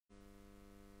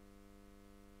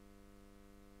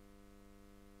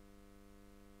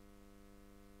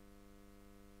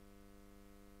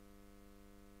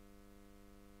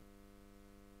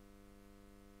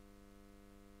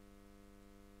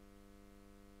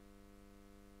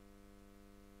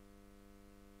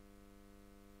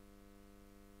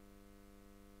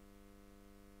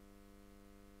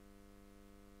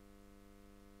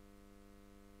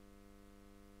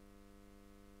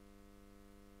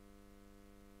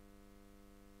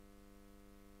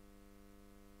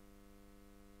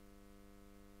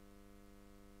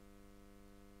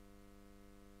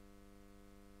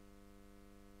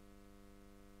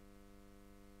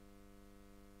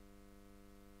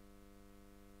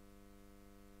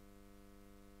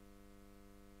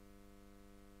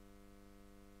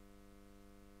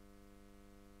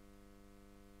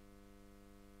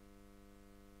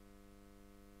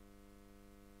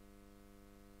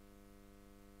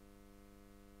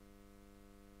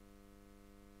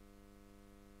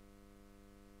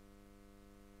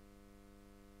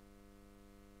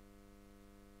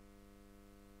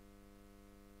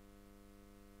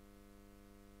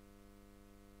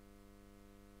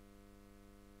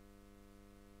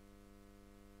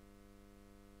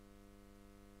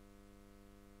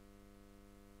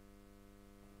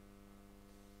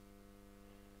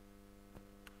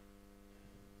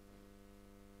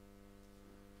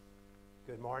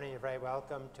Good morning. You're very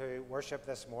welcome to worship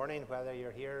this morning, whether you're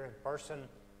here in person,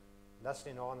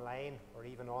 listening online, or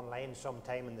even online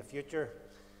sometime in the future.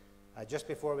 Just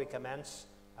before we commence,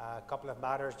 a couple of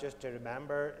matters just to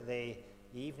remember. This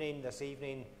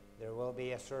evening, there will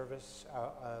be a service,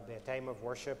 be a time of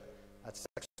worship at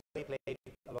 6:30, played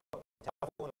along the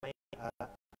telephone line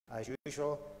as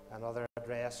usual. Another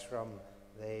address from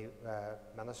the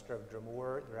Minister of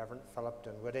Dromore, the Reverend Philip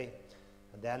Dunwoody.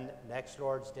 And then next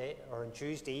Lord's Day, or on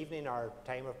Tuesday evening, our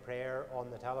time of prayer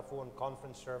on the telephone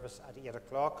conference service at 8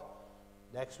 o'clock.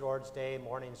 Next Lord's Day,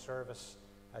 morning service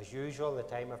as usual, the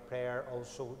time of prayer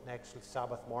also next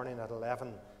Sabbath morning at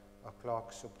 11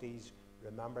 o'clock. So please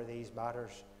remember these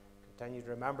matters. Continue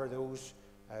to remember those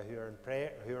who are in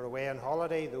prayer, who are away on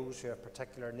holiday, those who have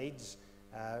particular needs.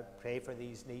 Pray for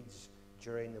these needs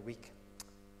during the week.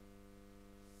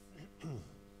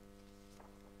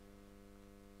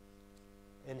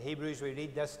 In Hebrews we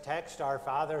read this text, "Our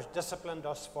fathers disciplined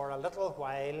us for a little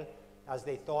while as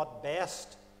they thought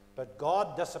best, but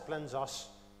God disciplines us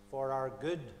for our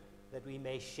good, that we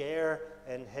may share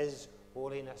in His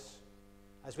holiness."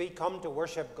 As we come to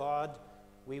worship God,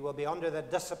 we will be under the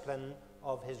discipline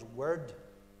of His Word.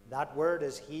 That Word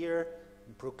is here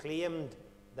and proclaimed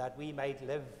that we might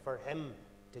live for Him,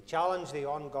 to challenge the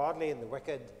ungodly and the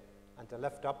wicked, and to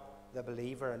lift up the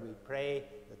believer. And we pray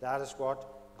that that is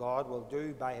what God will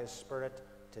do by His Spirit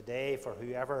today for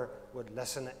whoever would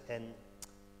listen in.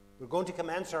 We're going to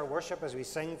commence our worship as we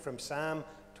sing from Psalm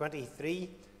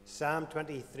 23. Psalm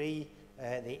 23,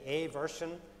 the A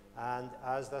version. And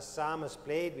as the psalm is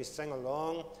played, we sing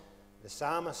along. The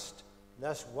psalmist,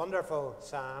 this wonderful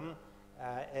psalm,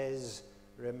 is,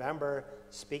 remember,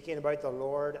 speaking about the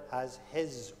Lord as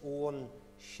His own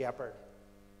shepherd.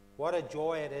 What a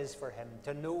joy it is for him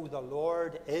to know the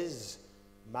Lord is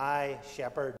my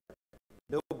shepherd.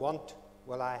 No want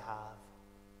will I have.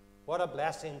 What a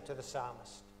blessing to the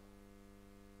psalmist.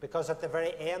 Because at the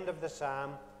very end of the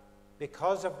psalm,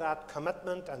 because of that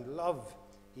commitment and love,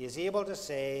 he is able to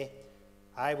say,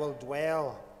 "I will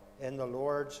dwell in the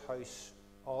Lord's house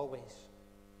always."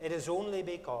 It is only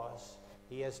because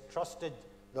he has trusted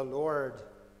the Lord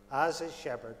as his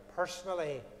shepherd,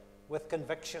 personally, with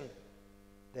conviction,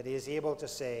 that he is able to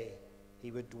say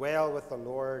he would dwell with the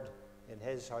Lord in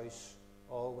His house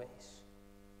always.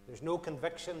 There's no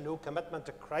conviction, no commitment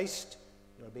to Christ.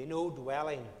 There will be no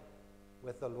dwelling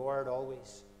with the Lord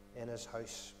always in His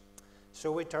house.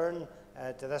 So we turn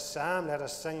to this psalm. Let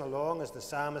us sing along as the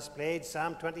psalm is played.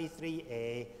 Psalm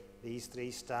 23a, these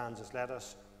three stanzas. Let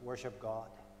us worship God.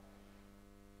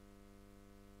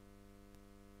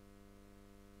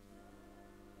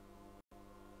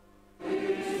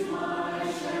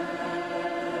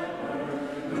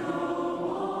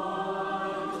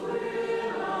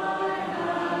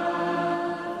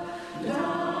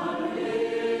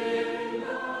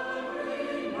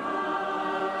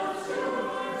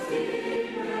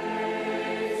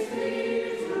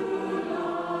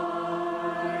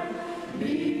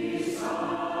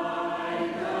 Beside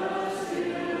the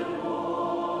still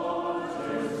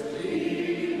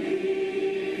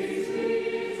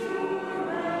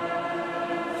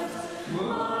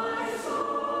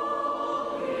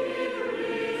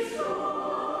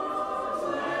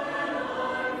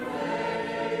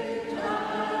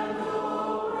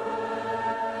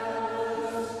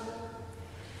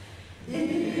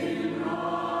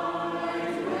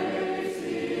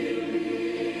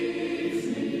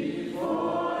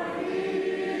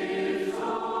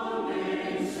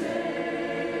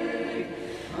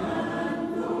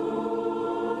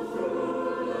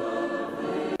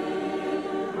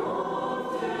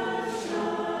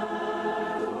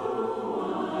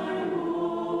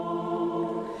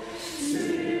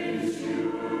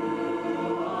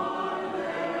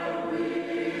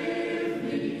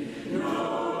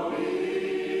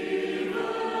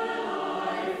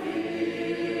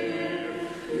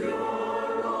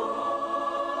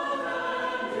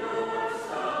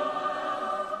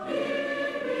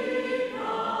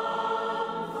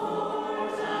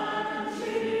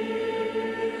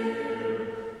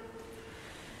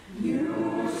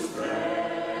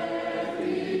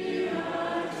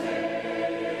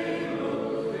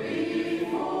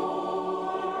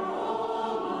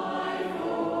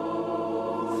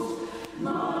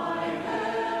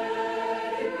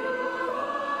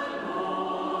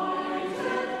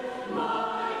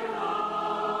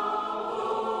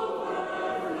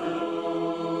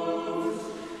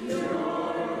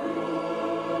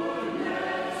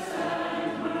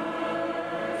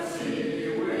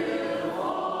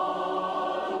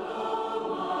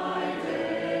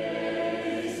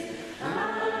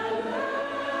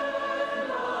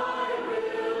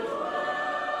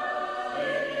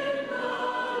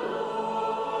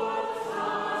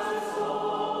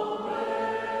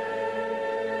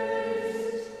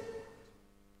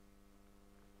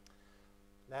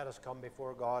us come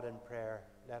before God in prayer.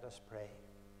 Let us pray.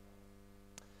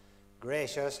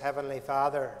 Gracious Heavenly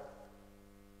Father,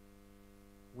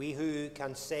 we who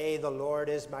can say the Lord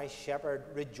is my shepherd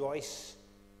rejoice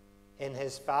in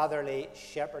his fatherly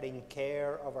shepherding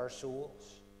care of our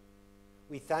souls.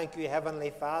 We thank you, Heavenly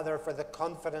Father, for the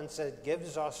confidence it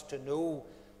gives us to know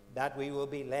that we will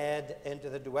be led into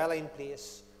the dwelling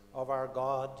place of our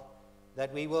God,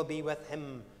 that we will be with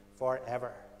him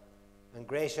forever. And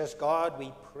gracious God,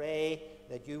 we pray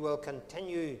that you will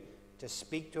continue to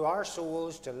speak to our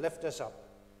souls, to lift us up,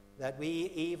 that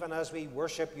we, even as we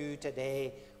worship you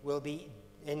today, will be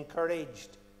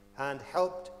encouraged and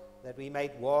helped that we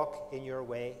might walk in your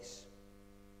ways.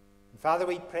 And Father,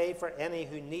 we pray for any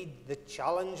who need the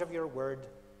challenge of your word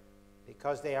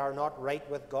because they are not right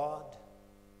with God.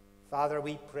 Father,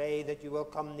 we pray that you will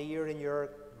come near in your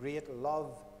great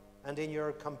love and in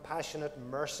your compassionate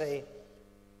mercy.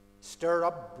 Stir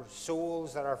up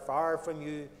souls that are far from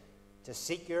you to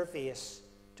seek your face,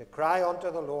 to cry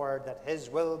unto the Lord that his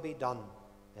will be done,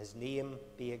 his name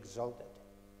be exalted.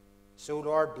 So,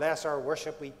 Lord, bless our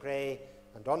worship, we pray,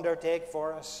 and undertake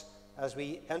for us as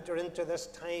we enter into this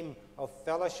time of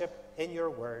fellowship in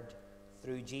your word.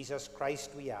 Through Jesus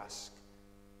Christ we ask.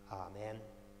 Amen.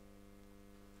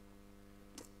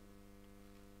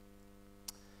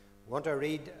 I want to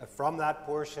read from that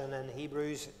portion in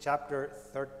Hebrews chapter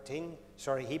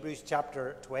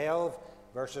 12,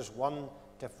 verses 1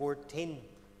 to 14.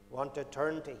 I want to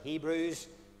turn to Hebrews,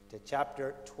 to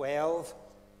chapter 12,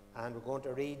 and we're going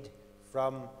to read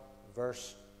from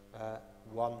verse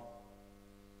 1.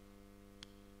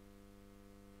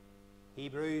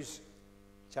 Hebrews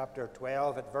chapter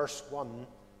 12, at verse 1,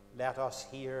 let us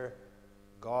hear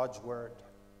God's word.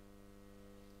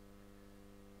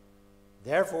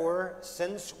 Therefore,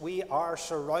 since we are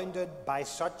surrounded by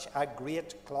such a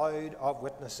great cloud of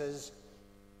witnesses,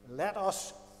 let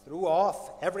us throw off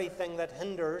everything that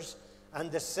hinders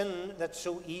and the sin that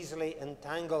so easily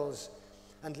entangles,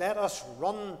 and let us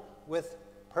run with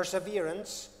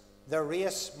perseverance the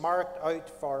race marked out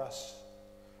for us.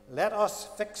 Let us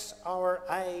fix our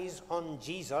eyes on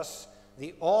Jesus,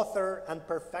 the author and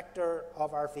perfecter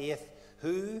of our faith,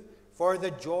 who, for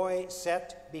the joy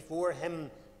set before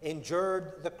him,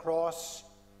 endured the cross,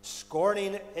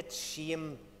 scorning its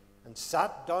shame, and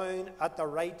sat down at the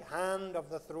right hand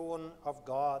of the throne of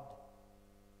God.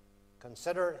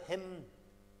 Consider him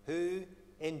who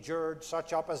endured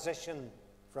such opposition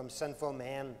from sinful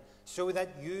men, so that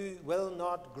you will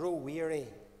not grow weary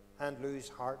and lose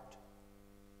heart.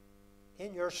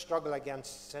 In your struggle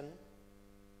against sin,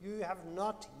 you have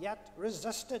not yet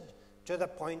resisted to the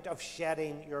point of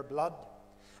shedding your blood,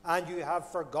 and you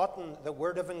have forgotten the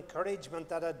word of encouragement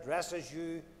that addresses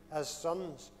you as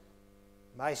sons.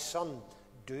 My son,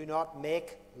 do not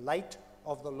make light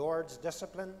of the Lord's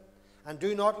discipline, and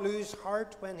do not lose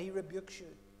heart when he rebukes you,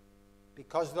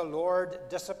 because the Lord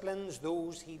disciplines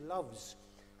those he loves,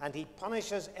 and he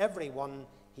punishes everyone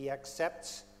he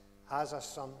accepts as a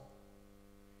son.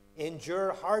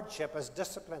 Endure hardship as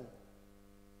discipline.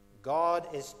 God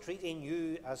is treating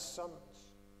you as sons.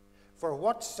 For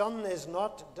what son is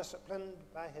not disciplined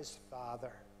by his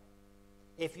father?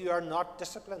 If you are not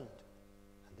disciplined,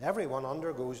 and everyone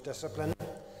undergoes discipline,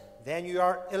 then you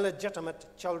are illegitimate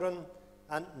children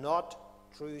and not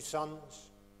true sons.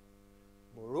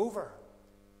 Moreover,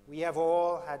 we have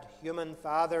all had human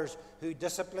fathers who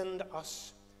disciplined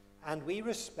us, and we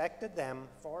respected them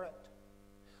for it.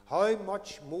 How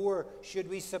much more should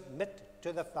we submit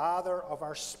to the Father of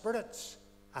our spirits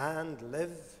and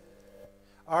live?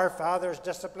 Our fathers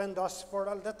disciplined us for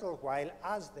a little while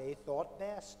as they thought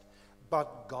best,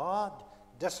 but God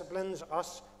disciplines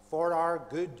us for our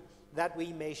good, that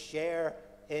we may share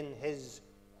in his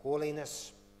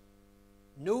holiness.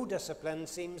 No discipline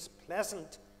seems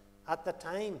pleasant at the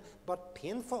time, but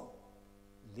painful.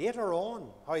 Later on,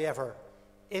 however,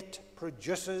 it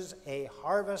produces a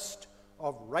harvest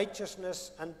of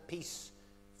righteousness and peace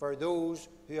for those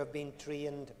who have been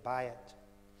trained by it.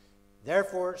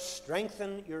 Therefore,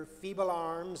 strengthen your feeble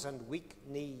arms and weak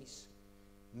knees.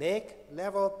 Make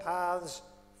level paths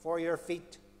for your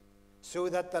feet, so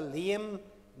that the lame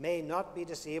may not be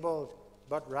disabled,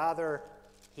 but rather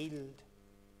healed.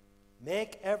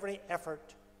 Make every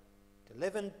effort to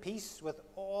live in peace with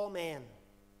all men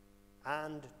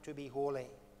and to be holy.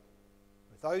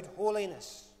 Without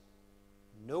holiness,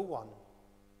 no one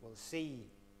will see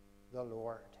the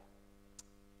Lord.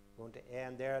 I'm going to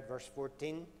end there at verse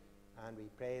 14, and we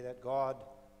pray that God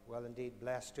will indeed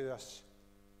bless to us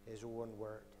his own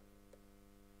word.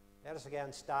 Let us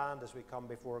again stand as we come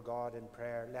before God in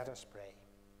prayer. Let us pray.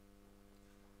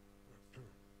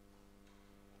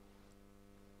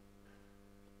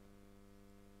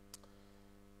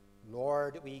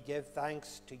 Lord, we give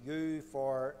thanks to you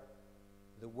for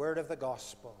the word of the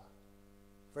gospel,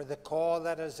 for the call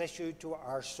that is issued to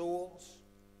our souls.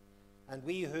 And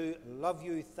we who love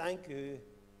you, thank you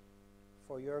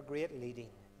for your great leading.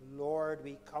 Lord,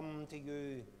 we come to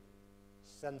you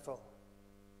sinful.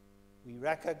 We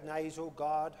recognize, O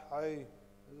God, how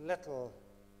little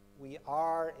we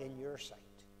are in your sight.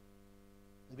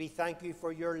 And we thank you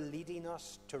for your leading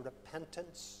us to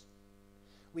repentance.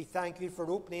 We thank you for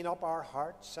opening up our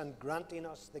hearts and granting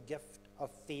us the gift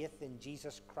of faith in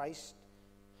Jesus Christ,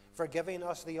 for giving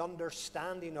us the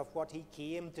understanding of what he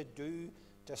came to do,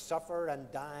 to suffer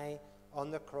and die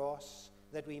on the cross,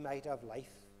 that we might have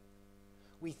life.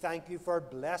 We thank you for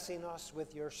blessing us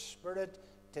with your Spirit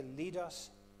to lead us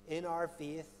in our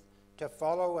faith, to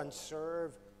follow and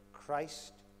serve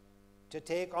Christ, to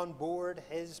take on board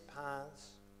his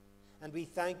paths. And we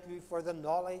thank you for the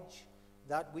knowledge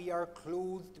that we are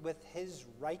clothed with his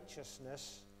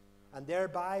righteousness, and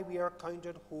thereby we are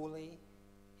counted holy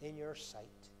in your sight.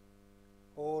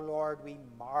 O Lord, we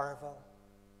marvel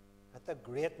at the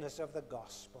greatness of the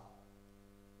gospel,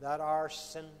 that our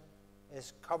sin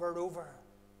is covered over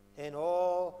in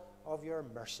all of your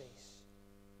mercies,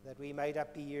 that we might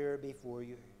appear before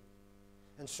you.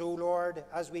 And so, Lord,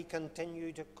 as we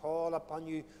continue to call upon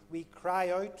you, we cry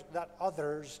out that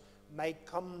others might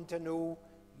come to know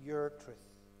your truth.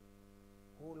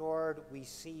 Oh Lord, we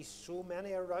see so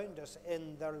many around us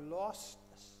in their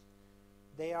lostness.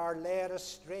 They are led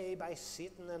astray by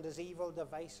Satan and his evil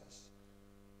devices.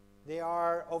 They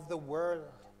are of the world,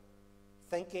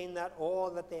 thinking that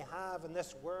all that they have in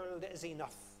this world is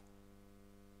enough,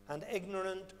 and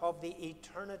ignorant of the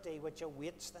eternity which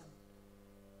awaits them.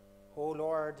 O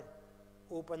Lord,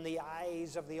 open the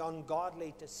eyes of the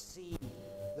ungodly to see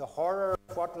the horror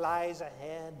of what lies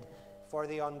ahead for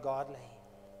the ungodly,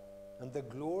 and the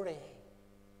glory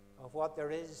of what there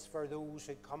is for those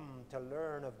who come to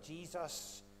learn of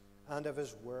Jesus and of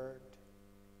his word.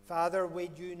 Father,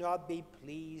 would you not be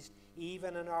pleased,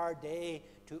 even in our day,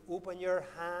 to open your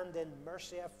hand in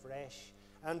mercy afresh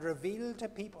and reveal to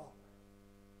people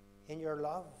in your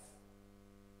love,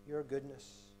 your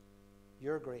goodness,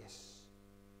 your grace,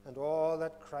 and all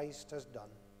that Christ has done.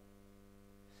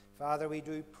 Father, we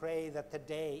do pray that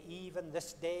today, even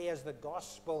this day, as the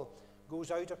gospel goes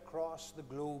out across the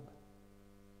globe,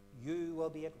 you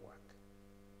will be at work.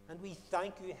 And we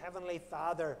thank you, Heavenly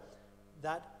Father,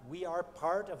 that we are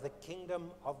part of the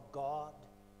kingdom of God,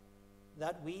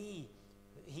 that we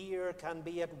here can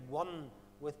be at one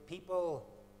with people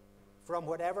from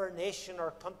whatever nation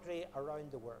or country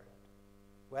around the world,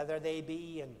 whether they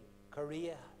be in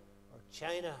Korea or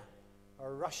China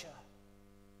or Russia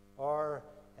or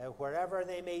wherever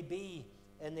they may be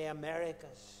in the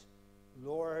Americas.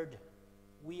 Lord,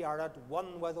 we are at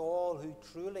one with all who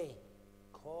truly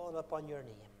call upon your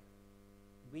name.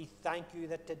 We thank you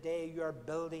that today you are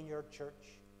building your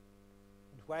church.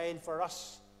 And while for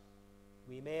us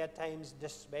we may at times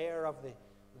despair of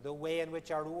the way in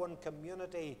which our own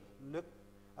community look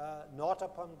not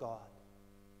upon God,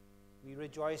 we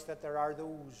rejoice that there are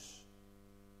those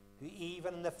who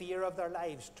even in the fear of their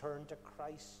lives turn to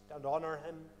Christ and honor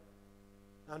him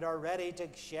and are ready to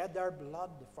shed their blood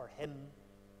for him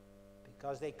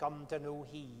because they come to know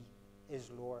he is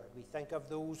Lord. We think of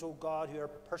those, O God, who are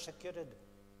persecuted.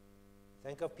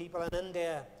 Think of people in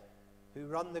India who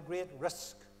run the great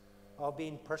risk of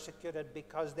being persecuted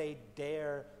because they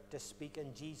dare to speak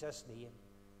in Jesus' name.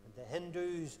 And the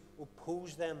Hindus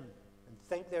oppose them and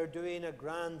think they're doing a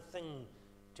grand thing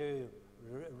to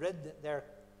rid their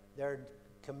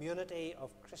community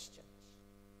of Christians.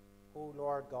 O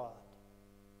Lord God,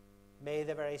 may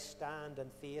the very stand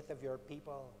and faith of your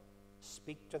people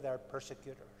speak to their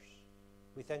persecutors.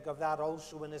 We think of that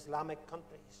also in Islamic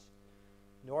countries,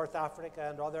 North Africa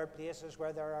and other places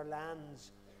where there are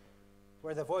lands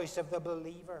where the voice of the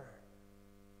believer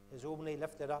is only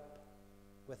lifted up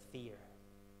with fear.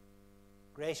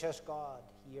 Gracious God,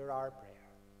 hear our prayer.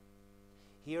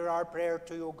 Hear our prayer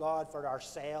too, O God, for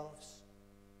ourselves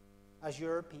as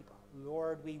your people.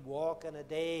 Lord, we walk in a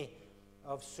day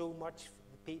of so much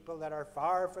people that are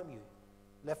far from you.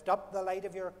 Lift up the light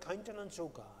of your countenance, O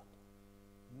God.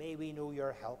 May we know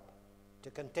your help to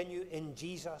continue in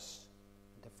Jesus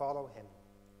and to follow him.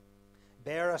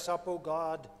 Bear us up, O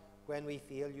God, when we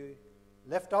fail you.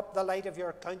 Lift up the light of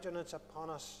your countenance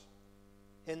upon us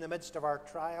in the midst of our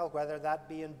trial, whether that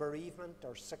be in bereavement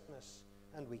or sickness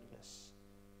and weakness.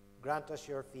 Grant us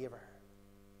your favor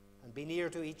and be near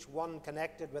to each one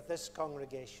connected with this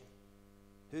congregation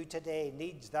who today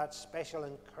needs that special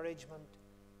encouragement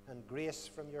and grace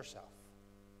from yourself.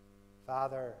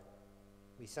 Father,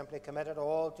 We simply commit it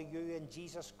all to you in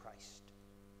Jesus Christ.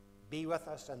 Be with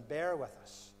us and bear with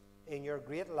us in your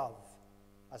great love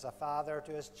as a father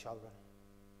to his children.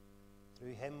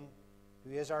 Through him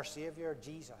who is our Savior,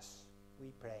 Jesus,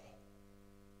 we pray.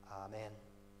 Amen.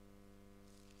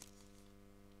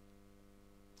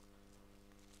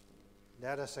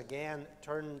 Let us again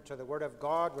turn to the Word of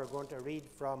God. We're going to read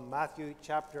from Matthew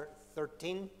chapter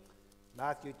 13.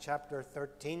 Matthew chapter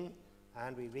 13,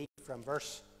 and we read from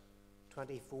verse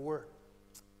 24.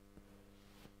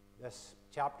 This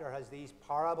chapter has these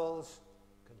parables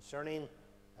concerning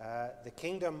the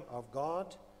kingdom of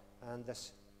God, and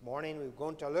this morning we're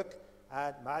going to look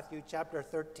at Matthew chapter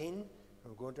 13.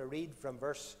 We're going to read from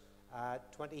verse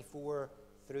 24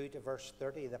 through to verse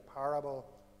 30, the parable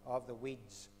of the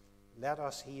weeds. Let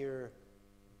us hear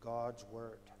God's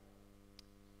word.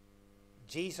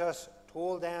 Jesus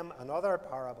told them another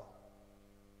parable.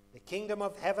 The kingdom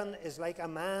of heaven is like a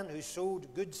man who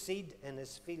sowed good seed in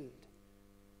his field.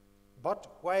 But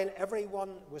while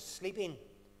everyone was sleeping,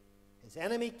 his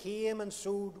enemy came and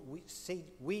sowed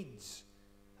weeds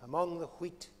among the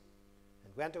wheat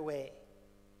and went away.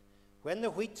 When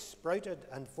the wheat sprouted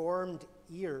and formed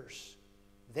ears,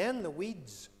 then the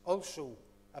weeds also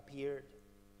appeared.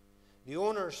 The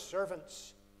owner's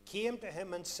servants came to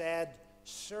him and said,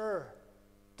 "Sir,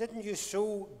 didn't you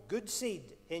sow good seed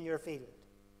in your field?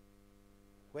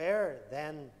 Where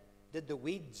then did the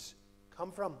weeds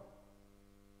come from?"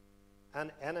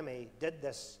 "An enemy did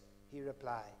this," he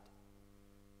replied.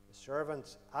 The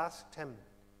servants asked him,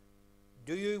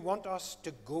 "Do you want us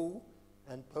to go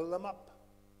and pull them up?"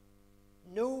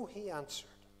 "No," he answered,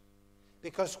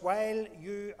 "because while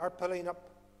you are pulling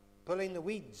the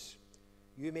weeds,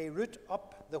 you may root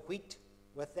up the wheat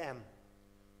with them.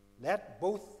 Let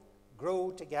both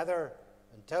grow together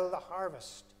until the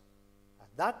harvest.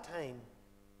 At that time,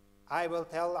 I will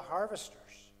tell the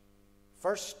harvesters,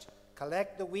 'First,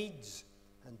 collect the weeds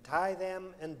and tie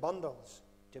them in bundles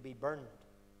to be burned.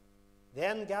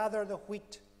 Then gather the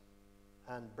wheat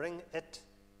and bring it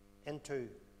into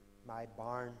my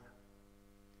barn.'"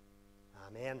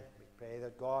 Amen. We pray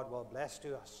that God will bless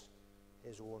to us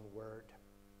his own word.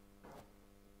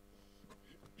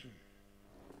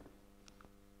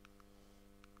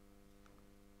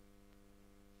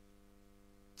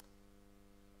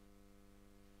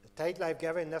 The title I've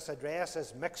given this address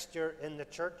is Mixture in the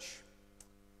Church.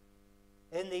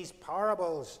 In these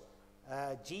parables,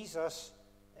 Jesus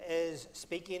is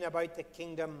speaking about the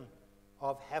kingdom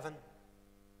of heaven.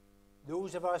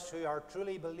 Those of us who are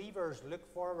truly believers look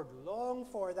forward, long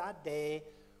for that day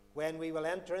when we will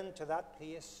enter into that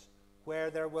place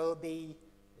where there will be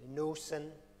no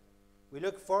sin. We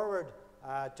look forward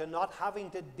to not having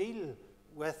to deal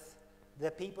with the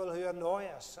people who annoy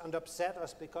us and upset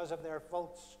us because of their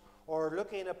faults, or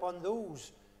looking upon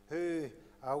those who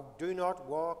do not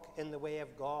walk in the way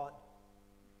of God.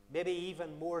 Maybe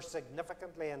even more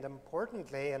significantly and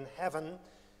importantly, in heaven,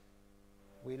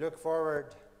 we look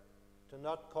forward to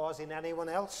not causing anyone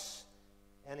else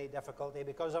any difficulty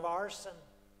because of our sin,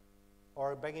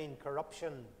 or bringing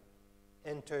corruption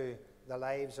into the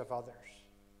lives of others.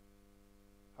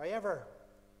 However,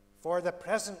 for the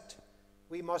present,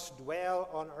 we must dwell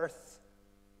on earth.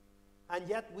 And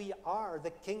yet we are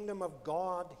the kingdom of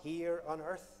God here on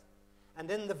earth. And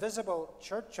in the visible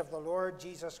church of the Lord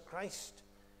Jesus Christ,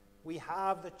 we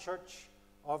have the church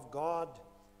of God.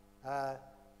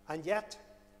 And yet,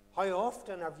 how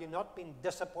often have you not been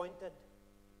disappointed?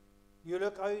 You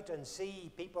look out and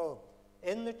see people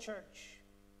in the church,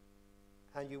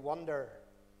 and you wonder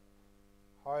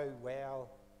how well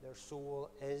their soul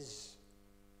is.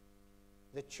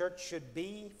 The church should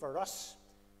be, for us,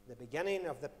 the beginning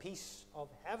of the peace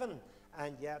of heaven,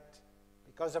 and yet,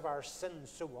 because of our sins,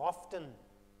 so often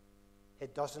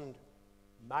it doesn't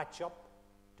match up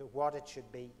to what it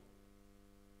should be.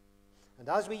 And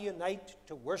as we unite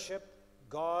to worship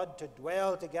God, to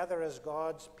dwell together as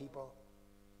God's people,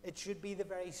 it should be the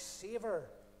very savor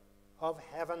of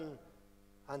heaven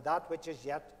and that which is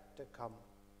yet to come.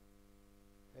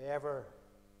 However,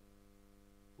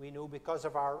 we know because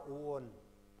of our own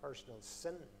personal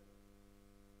sin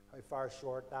how far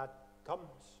short that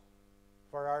comes.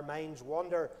 For our minds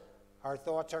wander, our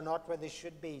thoughts are not where they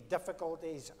should be,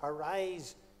 difficulties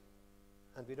arise,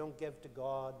 and we don't give to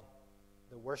God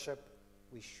the worship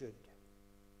we should.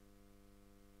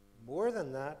 More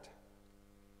than that,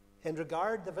 in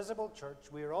regard to the visible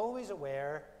church, we are always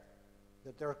aware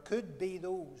that there could be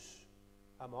those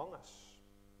among us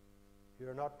who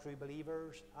are not true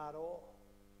believers at all.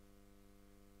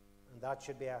 And that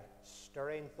should be a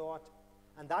stirring thought.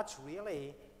 And that's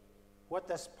really what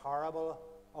this parable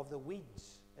of the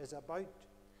weeds is about.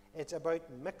 It's about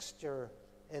mixture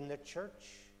in the church,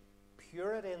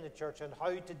 purity in the church, and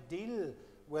how to deal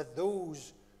with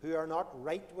those who are not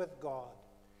right with God.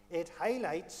 It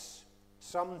highlights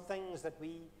some things that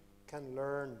we can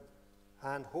learn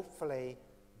and hopefully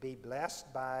be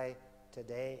blessed by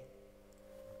today.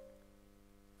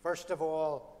 First of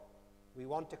all, we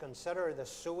want to consider the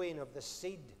sowing of the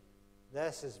seed.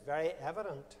 This is very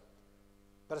evident.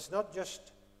 But it's not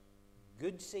just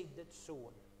good seed that's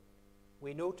sown.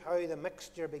 We note how the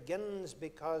mixture begins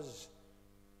because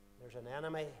there's an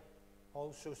enemy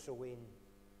also sowing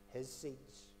his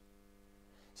seeds.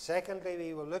 Secondly,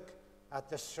 we will look at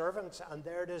the servants and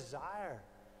their desire.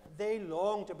 They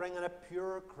long to bring in a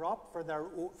pure crop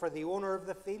for the owner of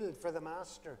the field, for the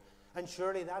master. And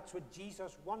surely that's what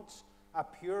Jesus wants, a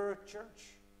pure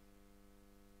church.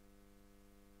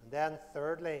 And then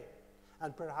thirdly,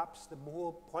 and perhaps the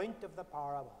whole point of the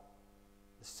parable,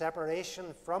 the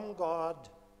separation from God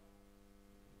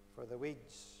for the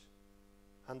weeds,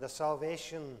 and the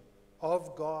salvation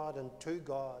of God and to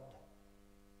God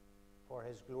for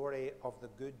his glory of the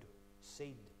good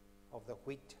seed of the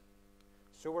wheat.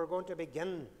 So we're going to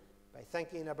begin by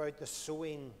thinking about the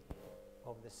sowing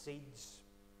of the seeds.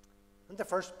 And the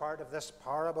first part of this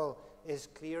parable is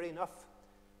clear enough,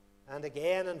 and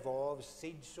again involves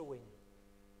seed sowing.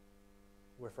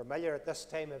 We're familiar at this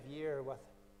time of year with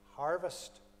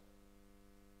harvest,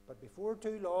 but before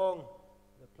too long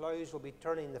the ploughs will be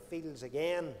turning the fields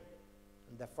again,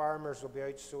 and the farmers will be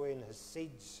out sowing his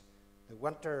seeds, the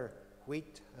winter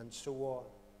wheat and so on.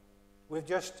 We've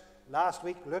just last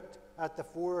week looked at the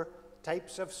 4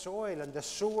 types of soil and the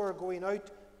sower going out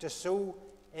to sow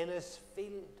in his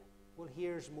field. Well,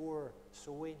 here's more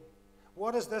sowing.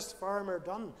 What has this farmer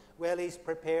done? Well, he's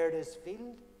prepared his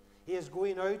field. He is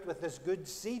going out with this good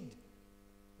seed.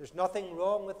 There's nothing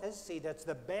wrong with his seed. It's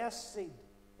the best seed.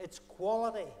 It's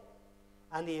quality.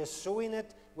 And he is sowing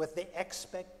it with the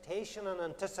expectation and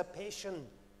anticipation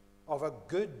of a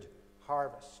good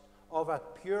harvest, of a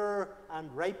pure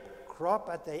and ripe crop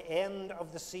at the end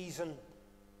of the season,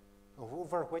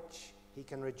 over which he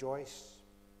can rejoice.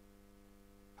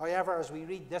 However, as we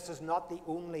read, this is not the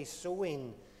only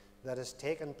sowing that has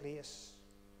taken place.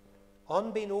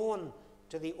 Unbeknown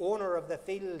to the owner of the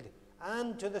field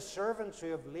and to the servants who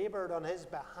have labored on his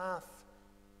behalf,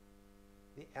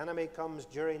 the enemy comes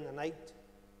during the night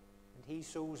and he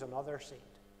sows another seed.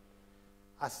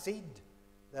 A seed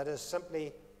that is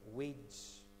simply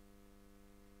weeds.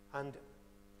 And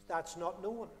that's not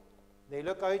known. They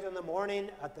look out in the morning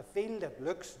at the field, it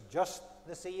looks just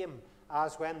the same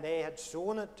as when they had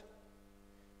sown it.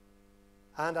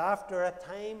 And after a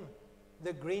time,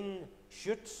 the green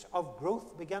shoots of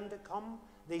growth begin to come.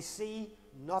 They see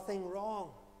nothing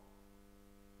wrong.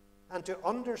 And to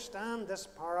understand this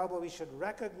parable, we should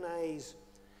recognize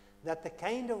that the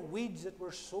kind of weeds that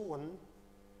were sown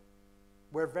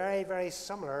were very, very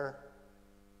similar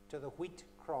to the wheat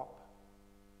crop.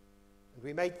 And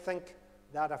we might think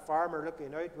that a farmer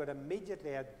looking out would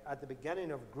immediately, at the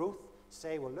beginning of growth,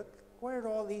 say, well, look, where did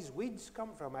all these weeds come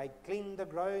from? I cleaned the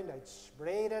ground, I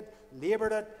sprayed it,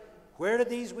 labored it. Where did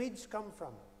these weeds come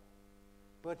from?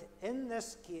 But in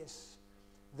this case,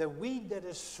 the weed that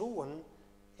is sown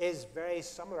is very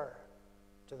similar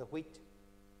to the wheat.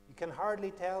 You can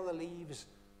hardly tell the leaves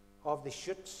of the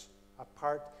shoots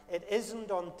apart. It isn't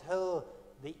until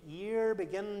the ear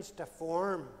begins to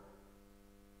form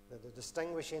that the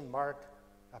distinguishing mark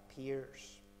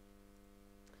appears.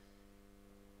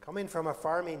 Coming from a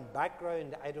farming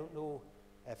background, I don't know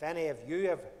if any of you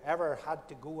have ever had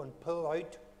to go and pull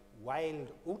out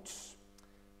wild oats,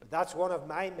 but that's one of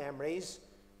my memories.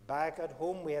 Back at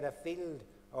home we had a field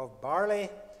of barley,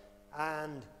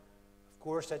 and of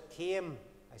course it came,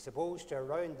 I suppose, to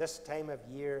around this time of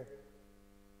year,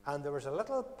 and there was a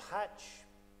little patch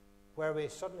where we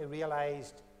suddenly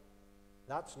realized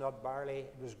that's not barley.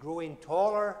 It was growing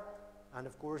taller, and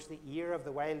of course the ear of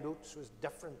the wild oats was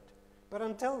different. But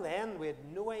until then, we had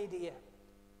no idea.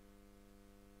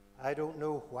 I don't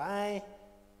know why,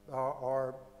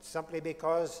 or simply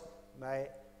because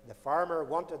the farmer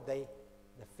wanted the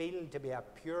field to be a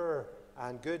pure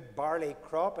and good barley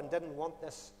crop and didn't want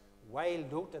this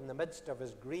wild oat in the midst of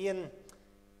his grain.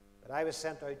 But I was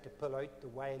sent out to pull out the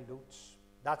wild oats.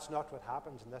 That's not what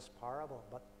happens in this parable,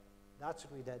 but that's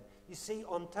what we did. You see,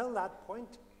 until that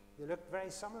point, they looked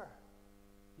very similar.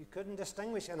 You couldn't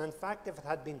distinguish. And in fact, if it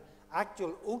had been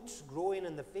actual oats growing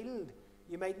in the field,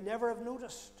 you might never have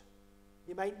noticed.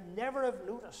 You might never have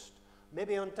noticed.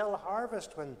 Maybe until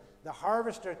harvest, when the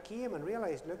harvester came and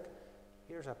realized, look,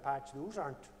 here's a patch. Those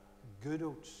aren't good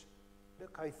oats.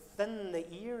 Look how thin the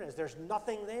ear is. There's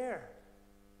nothing there.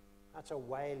 That's a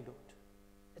wild oat.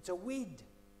 It's a weed.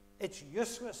 It's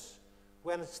useless.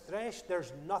 When it's threshed,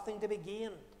 there's nothing to be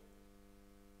gained.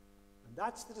 And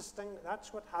that's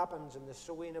what happens in the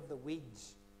sowing of the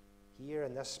weeds here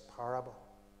in this parable.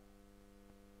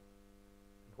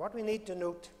 And what we need to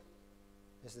note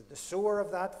is that the sower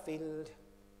of that field,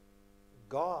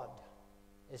 God,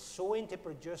 is sowing to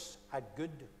produce a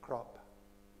good crop.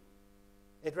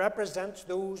 It represents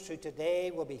those who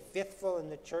today will be faithful in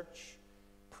the church,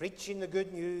 preaching the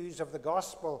good news of the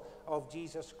gospel of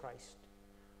Jesus Christ.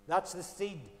 That's the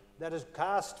seed that is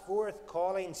cast forth,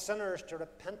 calling sinners to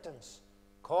repentance,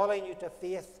 calling you to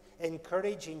faith,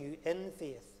 encouraging you in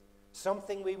faith,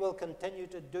 something we will continue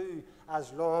to do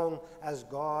as long as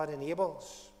God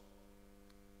enables.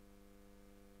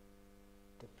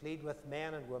 To plead with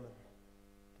men and women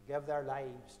to give their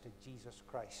lives to Jesus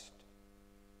Christ.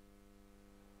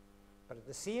 But at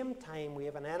the same time, we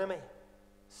have an enemy,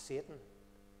 Satan.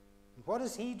 And what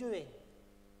is he doing?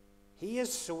 He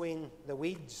is sowing the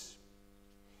weeds.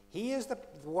 He is the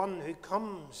one who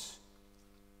comes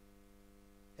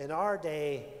in our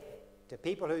day to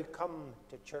people who come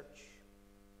to church.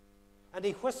 And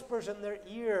he whispers in their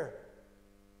ear,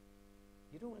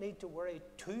 you don't need to worry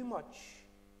too much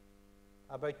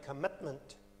about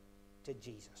commitment to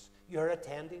Jesus. You're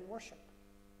attending worship.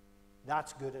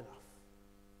 That's good enough.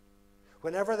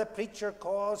 Whenever the preacher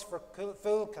calls for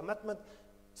full commitment,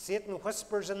 Satan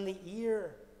whispers in the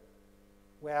ear,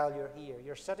 well, you're here.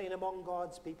 You're sitting among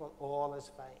God's people. All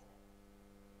is fine.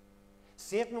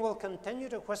 Satan will continue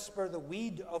to whisper the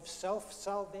weed of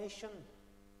self-salvation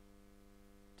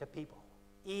to people,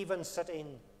 even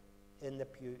sitting in the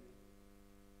pew.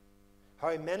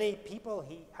 How many people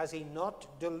has he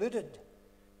not deluded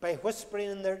by whispering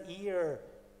in their ear,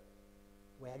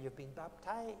 well, you've been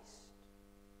baptized,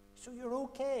 so you're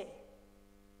okay.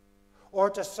 Or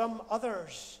to some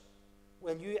others,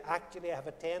 well, you actually have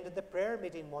attended the prayer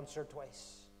meeting once or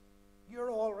twice. You're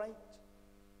all right.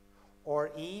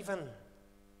 Or even,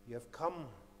 you've come,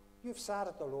 you've sat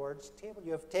at the Lord's table,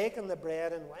 you've taken the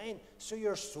bread and wine, so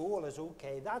your soul is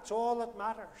okay. That's all that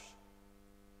matters.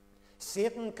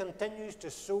 Satan continues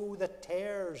to sow the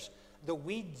tares, the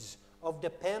weeds of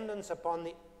dependence upon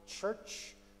the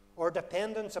church, or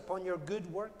dependence upon your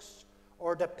good works,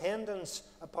 or dependence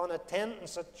upon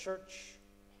attendance at church,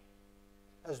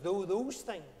 as though those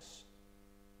things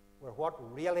were what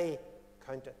really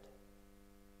counted.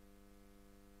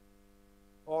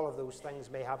 All of those things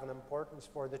may have an importance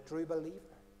for the true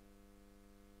believer,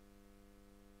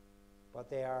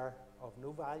 but they are of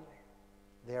no value.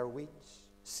 They are weeds.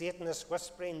 Satan is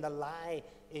whispering the lie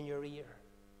in your ear.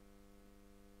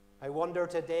 I wonder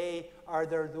today, are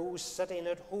there those sitting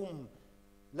at home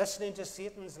listening to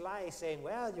Satan's lie, saying,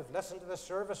 well, you've listened to the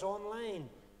service online,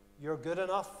 you're good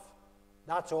enough,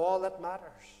 that's all that matters?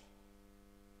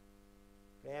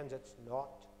 Friends, it's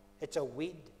not. It's a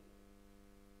weed.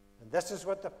 And this is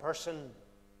what the person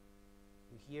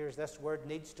who hears this word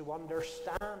needs to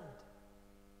understand.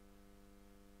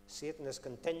 Satan is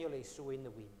continually sowing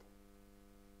the weed.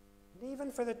 And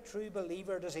even for the true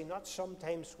believer, does he not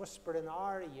sometimes whisper in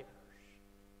our ears,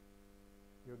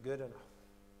 you're good enough.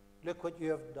 Look what you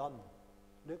have done.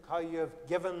 Look how you have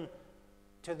given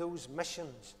to those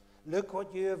missions. Look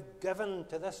what you have given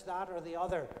to this, that, or the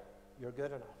other. You're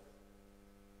good enough.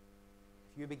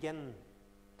 If you begin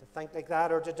to think like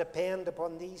that or to depend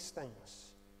upon these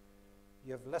things,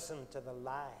 you have listened to the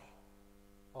lie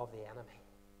of the enemy.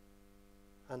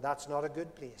 And that's not a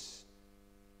good place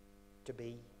to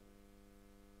be.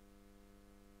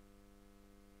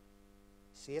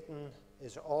 Satan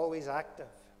is always active.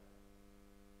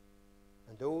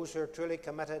 And those who are truly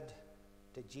committed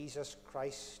to Jesus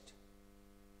Christ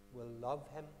will love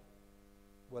him,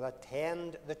 will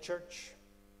attend the church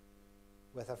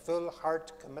with a full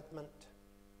heart commitment.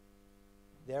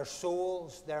 Their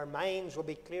souls, their minds will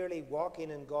be clearly walking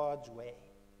in God's way.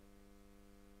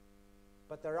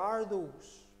 But there are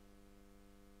those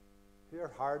who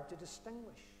are hard to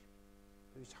distinguish,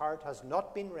 whose heart has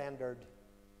not been rendered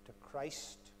to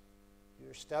Christ, who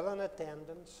are still in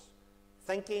attendance,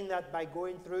 thinking that by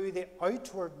going through the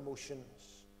outward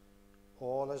motions,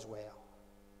 all is well.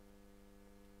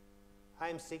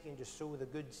 I'm seeking to sow the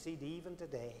good seed even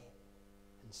today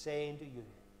and saying to you,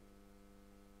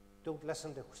 don't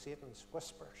listen to Satan's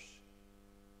whispers,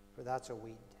 for that's a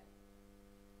weed.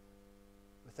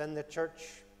 Within the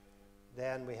church,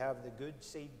 then we have the good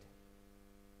seed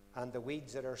and the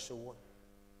weeds that are sown.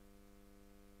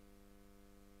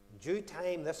 In due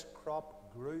time, this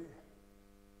crop grew.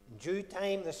 In due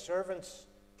time, the servants,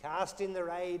 casting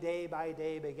their eye day by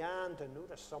day, began to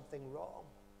notice something wrong.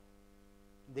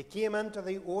 They came into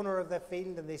the owner of the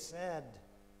field and they said,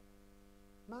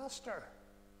 Master,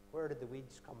 where did the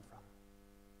weeds come from?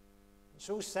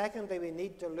 So secondly, we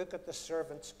need to look at the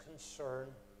servant's concern.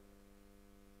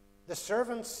 The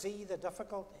servants see the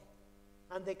difficulty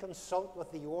and they consult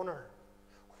with the owner.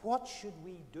 What should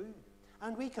we do?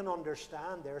 And we can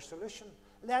understand their solution.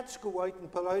 Let's go out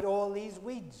and pull out all these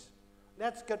weeds.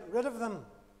 Let's get rid of them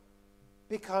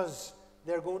because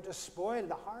they're going to spoil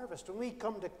the harvest. When we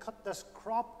come to cut this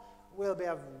crop, we'll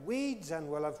have weeds and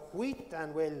we'll have wheat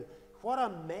and what a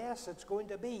mess it's going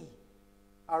to be.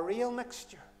 A real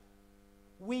mixture.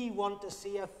 We want to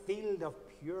see a field of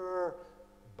pure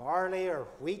barley or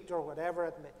wheat or whatever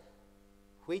it may be.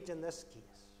 Wheat in this case.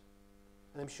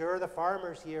 And I'm sure the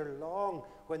farmers here long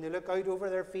when they look out over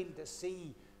their field to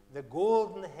see the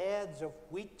golden heads of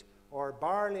wheat or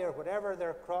barley or whatever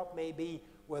their crop may be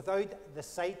without the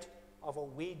sight of a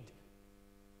weed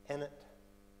in it.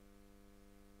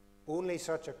 Only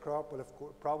such a crop will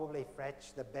have probably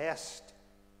fetch the best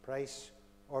price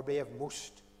or be of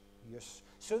most use.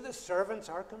 So the servants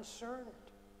are concerned.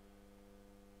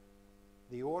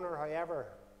 The owner, however,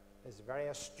 is very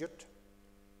astute,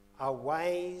 a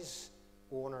wise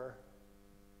owner.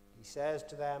 He says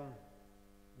to them,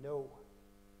 no,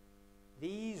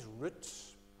 these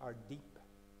roots are deep.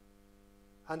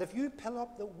 And if you pull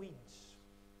up the weeds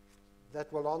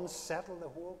that will unsettle the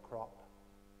whole crop,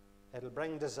 it'll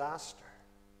bring disaster.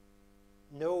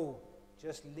 No,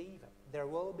 just leave it. There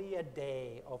will be a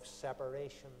day of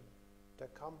separation to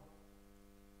come.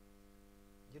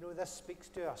 You know, this speaks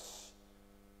to us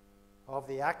of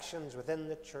the actions within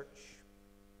the church.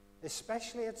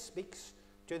 Especially it speaks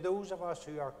to those of us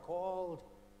who are called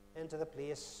into the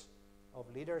place of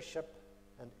leadership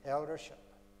and eldership.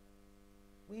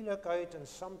 We look out and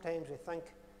sometimes we think,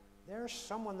 there's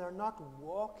someone, they're not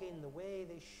walking the way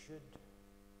they should.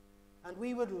 And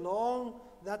we would long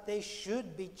that they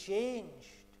should be changed.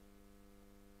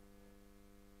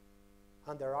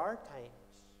 And there are times,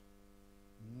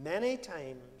 many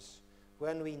times,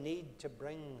 when we need to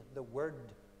bring the word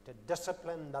to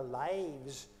discipline the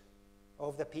lives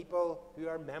of the people who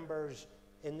are members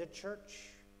in the church.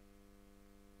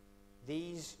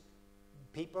 These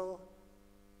people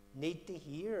need to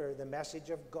hear the message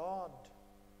of God.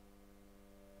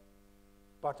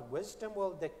 But wisdom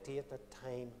will dictate at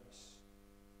times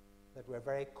that we're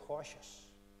very cautious.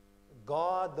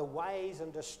 God, the wise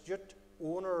and astute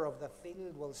owner of the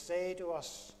field, will say to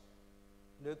us,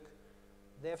 look,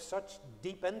 they have such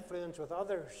deep influence with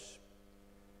others.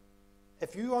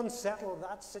 If you unsettle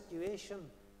that situation,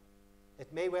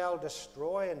 it may well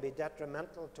destroy and be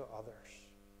detrimental to others.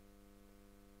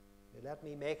 Let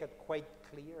me make it quite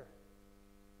clear.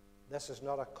 This is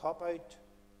not a cop-out.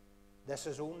 This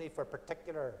is only for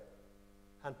particular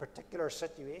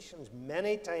situations.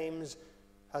 Many times,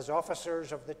 as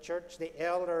officers of the church, the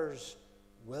elders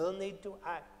will need to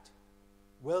act,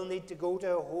 will need to go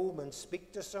to a home and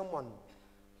speak to someone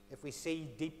if we see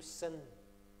deep sin.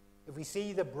 If we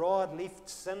see the broad-leafed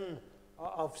sin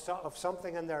of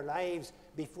something in their lives,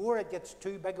 before it gets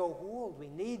too big a hold, we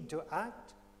need to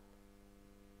act.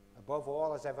 Above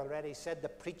all, as I've already said, the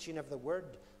preaching of the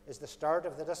word is the start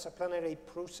of the disciplinary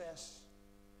process.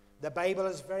 The Bible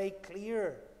is very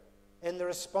clear in the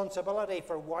responsibility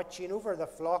for watching over the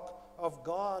flock of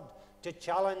God to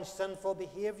challenge sinful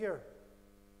behavior.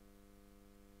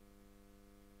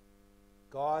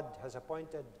 God has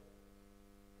appointed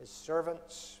his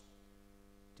servants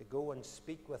to go and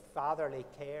speak with fatherly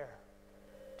care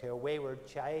to a wayward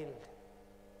child,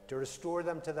 to restore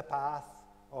them to the path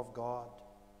of God.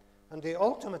 And the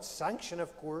ultimate sanction,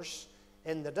 of course,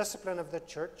 in the discipline of the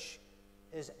church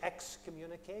is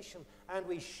excommunication. And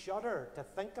we shudder to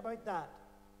think about that.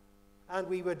 And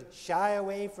we would shy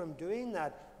away from doing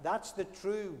that. That's the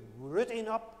true rooting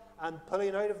up and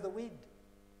pulling out of the weed.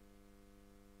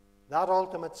 That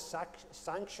ultimate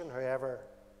sanction, however,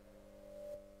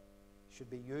 should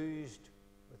be used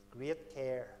with great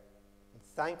care. And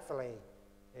thankfully,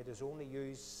 it is only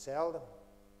used seldom.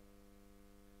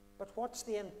 But what's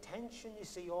the intention, you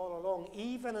see, all along,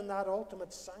 even in that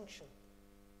ultimate sanction?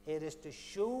 It is to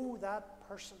show that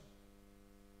person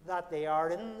that they are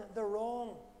in the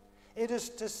wrong. It is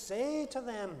to say to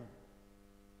them,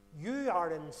 you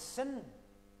are in sin.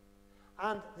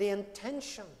 And the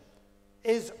intention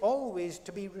is always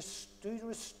to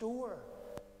restore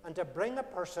and to bring a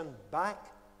person back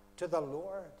to the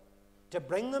Lord, to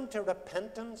bring them to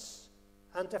repentance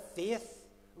and to faith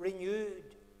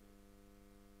renewed.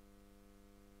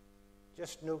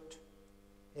 Just note,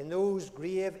 in those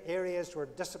grave areas where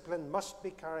discipline must be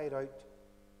carried out,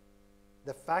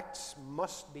 the facts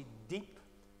must be deep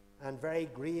and very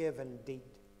grave indeed.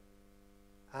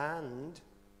 And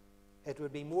it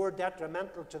would be more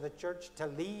detrimental to the church to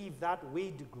leave that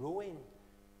weed growing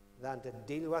than to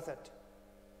deal with it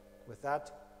with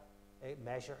that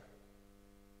measure.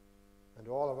 And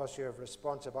all of us who have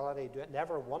responsibility do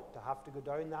never want to have to go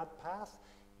down that path,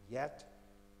 yet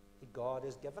God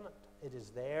has given it. It is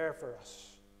there for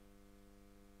us.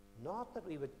 Not that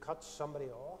we would cut somebody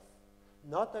off,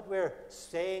 not that we're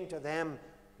saying to them,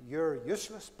 you're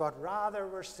useless, but rather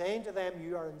we're saying to them,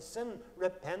 you are in sin,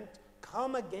 repent,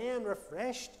 come again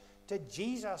refreshed to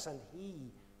Jesus, and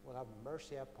he will have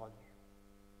mercy upon you.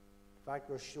 In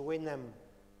fact, we're showing them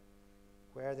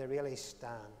where they really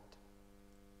stand.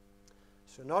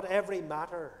 So not every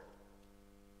matter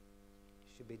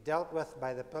should be dealt with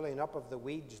by the pulling up of the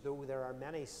weeds, though there are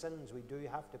many sins we do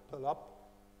have to pull up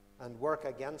and work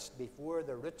against before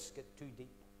the roots get too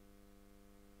deep.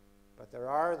 But there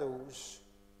are those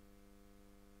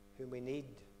whom we need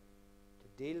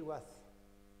to deal with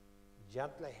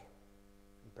gently.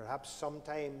 And perhaps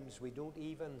sometimes we don't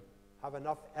even have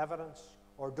enough evidence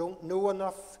or don't know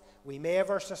enough. We may have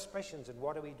our suspicions, and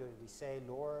what do? We say,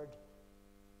 Lord,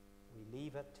 we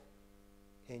leave it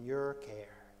in your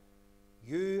care.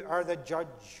 You are the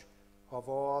judge of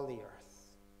all the earth.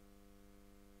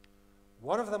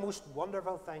 One of the most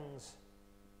wonderful things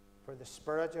for the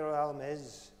spiritual realm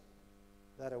is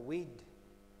that a weed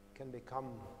can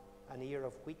become an ear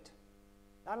of wheat.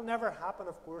 That'll never happen,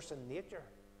 of course, in nature.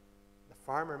 The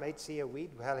farmer might see a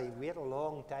weed, well, he'll wait a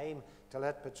long time till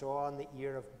it puts on the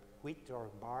ear of wheat or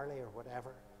barley or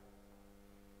whatever.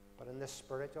 But in the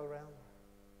spiritual realm,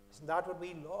 isn't that what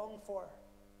we long for?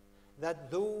 That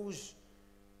those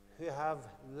who have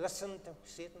listened to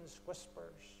Satan's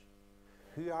whispers,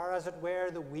 who are, as it were,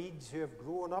 the weeds who have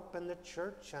grown up in the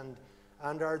church and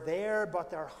are there, but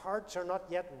their hearts are not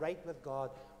yet right with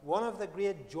God. One of the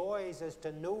great joys is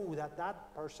to know that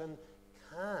that person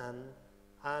can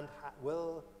and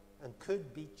will and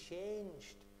could be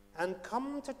changed and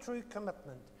come to true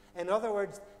commitment. In other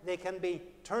words, they can be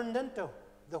turned into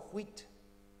the wheat.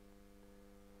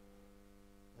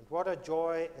 And what a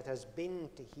joy it has been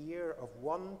to hear of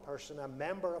one person, a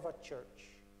member of a church,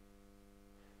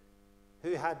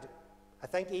 who had, I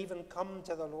think, even come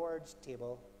to the Lord's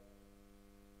table,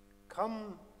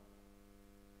 come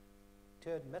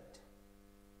to admit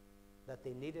that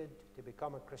they needed to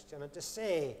become a Christian and to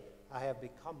say, I have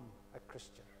become a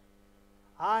Christian.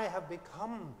 I have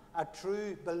become a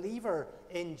true believer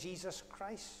in Jesus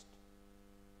Christ,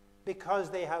 because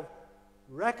they have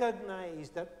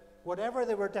recognized that whatever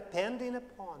they were depending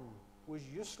upon was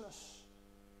useless.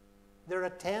 Their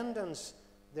attendance,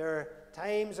 their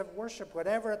times of worship,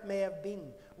 whatever it may have been,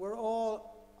 were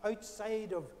all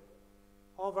outside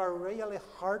of our really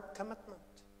heart commitment.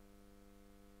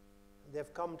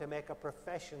 They've come to make a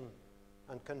profession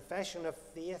and confession of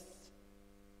faith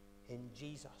in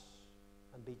Jesus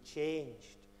and be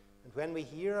changed. And when we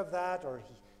hear of that or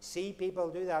see people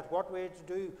do that, what we're to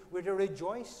do? We're to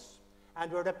rejoice,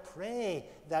 and we're to pray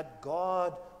that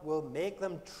God will make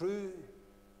them true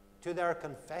to their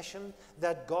confession,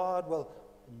 that God will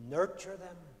nurture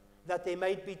them, that they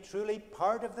might be truly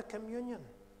part of the communion,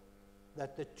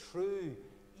 that the true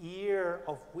ear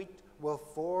of wheat will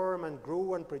form and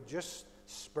grow and produce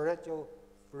spiritual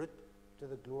fruit to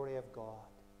the glory of God.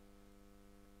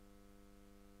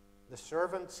 The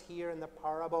servants here in the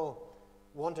parable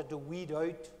wanted to weed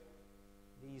out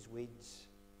these weeds.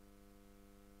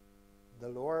 The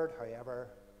Lord, however,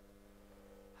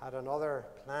 had another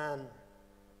plan,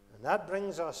 and that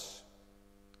brings us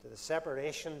to the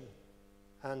separation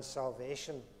and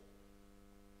salvation.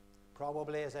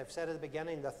 Probably, as I've said at the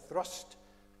beginning, the thrust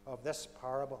of this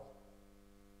parable.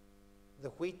 The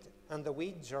wheat and the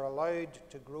weeds are allowed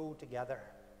to grow together.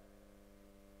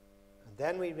 And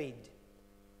then we read,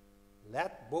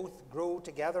 let both grow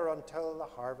together until the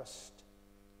harvest.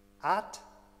 At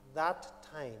that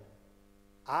time,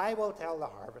 I will tell the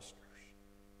harvesters,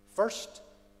 first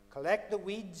collect the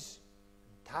weeds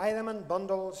and tie them in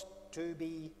bundles to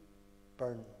be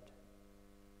burned.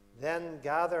 Then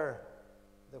gather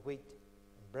the wheat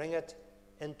and bring it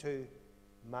into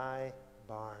my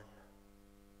barn.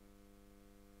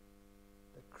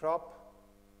 The crop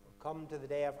will come to the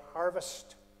day of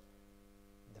harvest.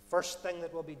 The first thing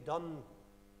that will be done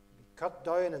will be cut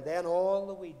down, and then all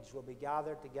the weeds will be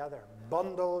gathered together,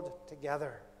 bundled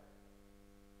together,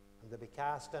 and they'll be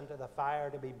cast into the fire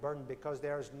to be burned, because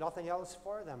there is nothing else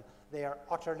for them. They are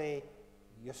utterly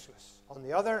useless. On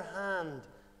the other hand,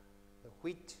 the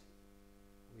wheat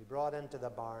will be brought into the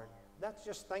barn. Let's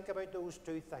just think about those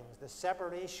two things, the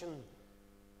separation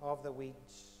of the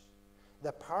weeds.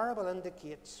 The parable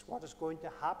indicates what is going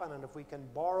to happen, and if we can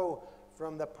borrow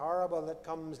from the parable that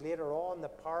comes later on, the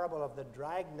parable of the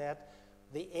dragnet,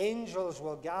 the angels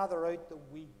will gather out the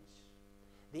weeds.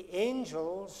 The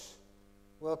angels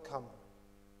will come.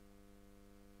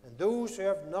 And those who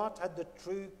have not had the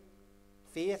true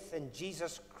faith in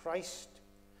Jesus Christ,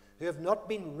 who have not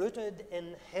been rooted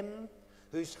in Him,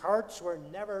 whose hearts were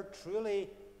never truly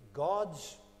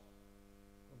God's,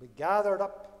 will be gathered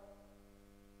up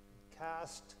and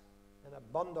cast in a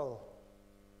bundle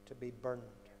to be burned.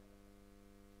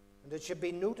 And it should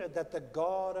be noted that the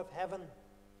God of heaven,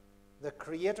 the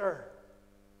Creator,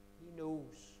 He knows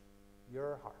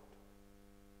your heart.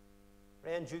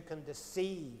 Friends, you can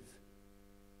deceive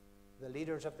the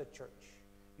leaders of the church.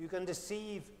 You can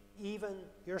deceive even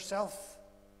yourself.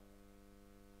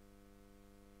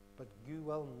 But you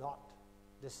will not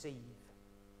deceive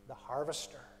the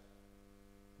harvester.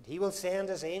 And He will send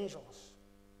His angels.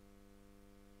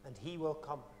 And He will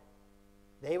come.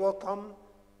 They will come.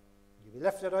 You'll be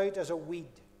lifted out as a weed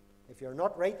if you're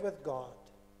not right with God.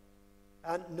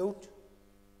 And note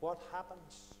what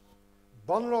happens.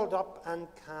 Bundled up and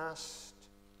cast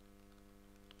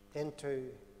into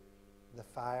the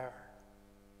fire.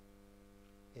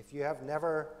 If you have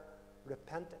never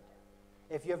repented,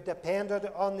 if you've depended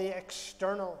on the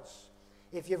externals,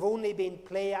 if you've only been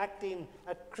play acting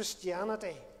at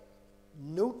Christianity,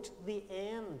 note the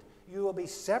end. You will be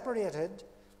separated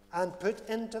and put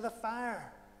into the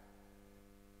fire.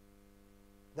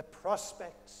 The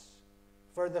prospects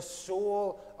for the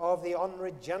soul of the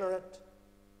unregenerate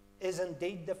is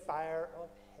indeed the fire of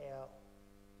hell.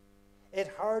 It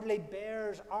hardly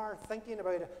bears our thinking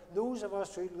about it. Those of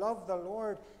us who love the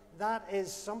Lord, that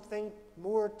is something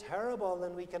more terrible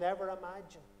than we can ever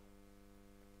imagine.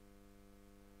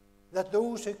 That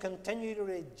those who continue to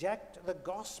reject the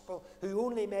gospel, who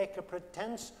only make a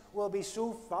pretense, will be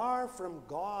so far from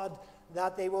God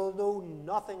that they will know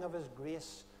nothing of His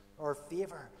grace or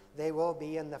favor. They will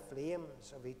be in the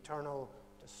flames of eternal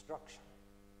destruction.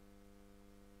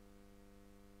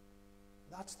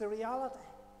 That's the reality.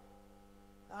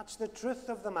 That's the truth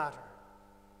of the matter.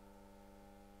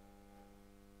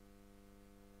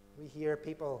 We hear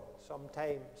people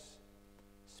sometimes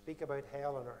speak about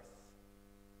hell on earth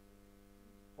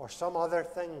or some other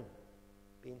thing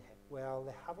being hit. Well,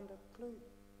 they haven't a clue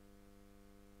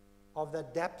of the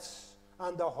depths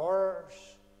and the horrors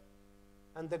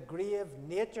and the grave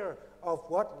nature of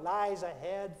what lies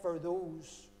ahead for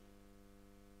those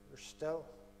who are still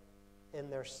in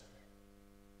their sin.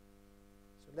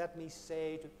 So let me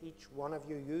say to each one of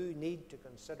you, you need to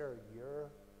consider your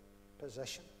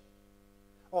position.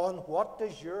 On what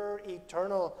does your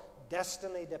eternal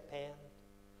destiny depend?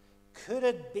 Could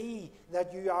it be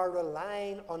that you are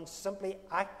relying on simply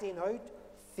acting out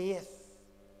faith?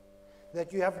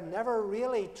 That you have never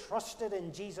really trusted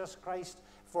in Jesus Christ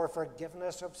for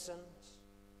forgiveness of sins?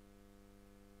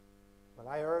 Well,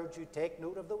 I urge you, take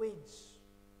note of the weeds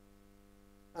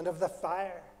and of the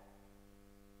fire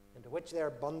into which they are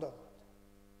bundled.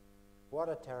 What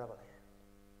a terrible end.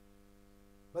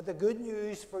 But the good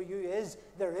news for you is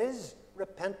there is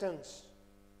repentance.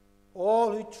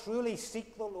 All who truly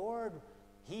seek the Lord,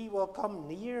 He will come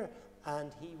near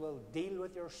and He will deal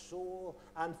with your soul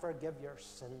and forgive your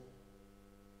sin.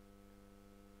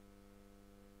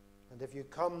 And if you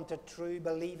come to true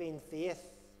believing faith,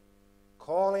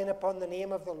 calling upon the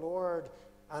name of the Lord,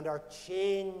 and are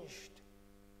changed,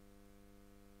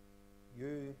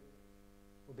 you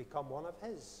will become one of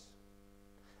His,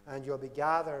 and you'll be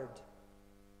gathered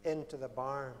into the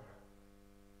barn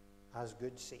as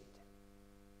good seed.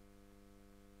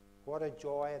 What a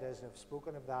joy it is, and I've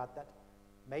spoken of that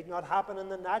might not happen in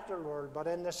the natural world, but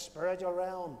in the spiritual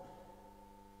realm.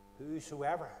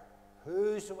 Whosoever,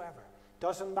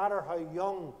 doesn't matter how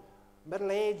young,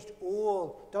 middle-aged,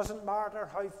 old, doesn't matter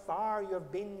how far you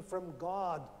have been from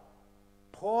God.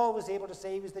 Paul was able to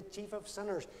say he was the chief of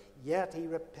sinners, yet he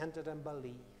repented and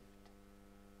believed.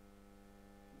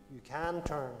 You can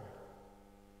turn.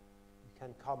 You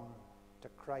can come to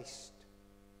Christ.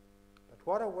 But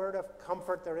what a word of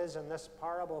comfort there is in this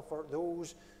parable for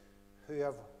those who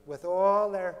have, with all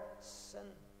their sin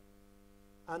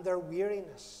and their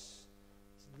weariness,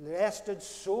 rested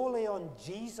solely on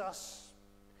Jesus.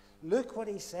 Look what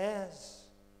he says.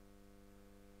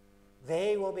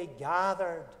 They will be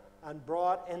gathered and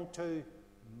brought into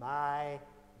my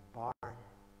barn.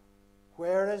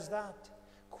 Where is that?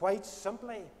 Quite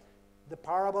simply, the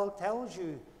parable tells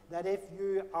you that if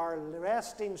you are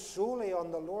resting solely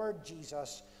on the Lord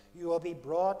Jesus, you will be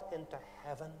brought into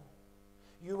heaven.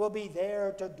 You will be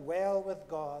there to dwell with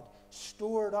God,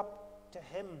 stored up to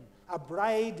Him a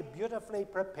bride beautifully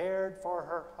prepared for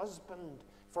her husband,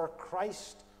 for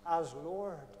Christ as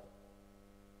Lord.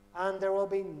 And there will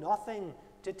be nothing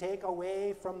to take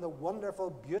away from the wonderful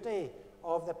beauty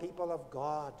of the people of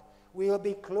God. We will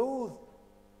be clothed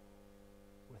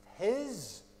with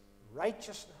His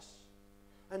righteousness.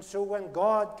 And so when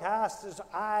God casts His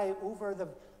eye over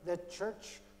the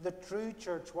church, the true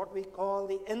church, what we call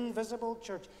the invisible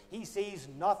church, He sees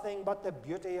nothing but the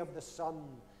beauty of the Son.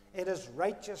 It is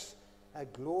righteous, a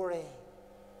glory,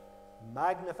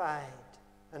 magnified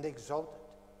and exalted.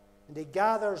 And He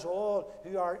gathers all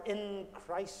who are in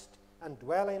Christ and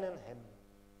dwelling in Him.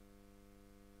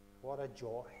 What a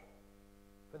joy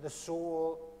for the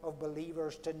soul of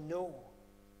believers to know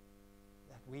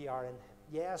that we are in Him.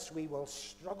 Yes, we will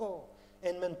struggle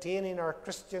in maintaining our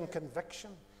Christian conviction.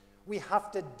 We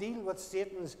have to deal with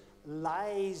Satan's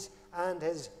lies and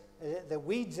the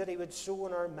weeds that he would sow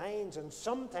in our minds, and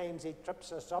sometimes he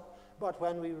trips us up. But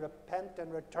when we repent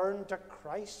and return to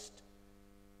Christ,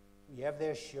 we have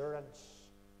the assurance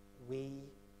we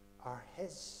are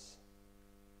His,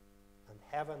 and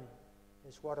heaven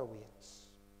is what awaits.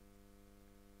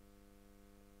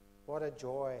 What a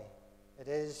joy it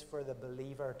is for the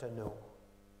believer to know.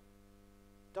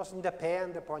 It doesn't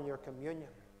depend upon your communion.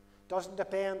 Doesn't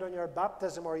depend on your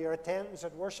baptism or your attendance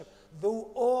at worship, though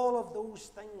all of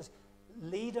those things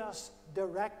lead us,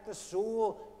 direct the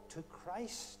soul to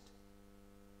Christ.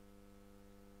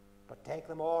 But take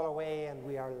them all away and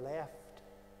we are left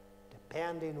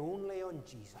depending only on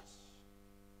Jesus,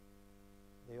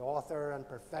 the author and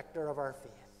perfecter of our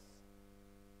faith.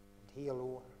 And He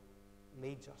alone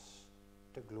leads us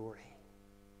to glory.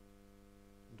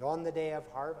 And on the day of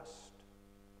harvest,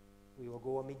 we will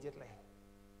go immediately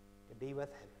to be with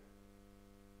Him.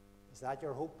 Is that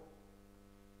your hope?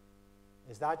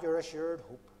 Is that your assured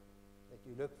hope, that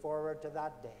you look forward to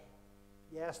that day?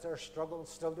 Yes, there are struggles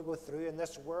still to go through in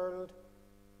this world,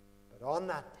 but on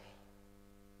that day,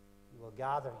 He will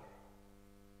gather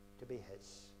you to be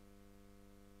His.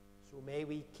 So may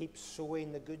we keep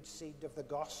sowing the good seed of the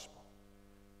gospel.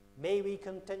 May we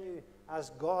continue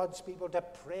as God's people to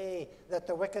pray that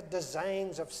the wicked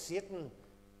designs of Satan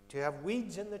to have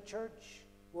weeds in the church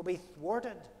will be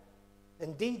thwarted.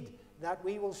 Indeed, that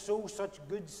we will sow such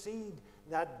good seed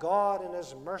that God in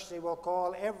His mercy will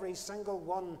call every single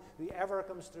one who ever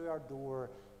comes through our door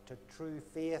to true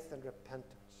faith and repentance.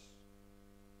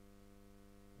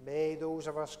 May those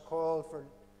of us called for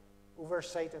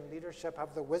oversight and leadership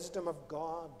have the wisdom of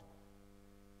God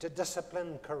to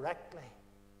discipline correctly,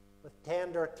 with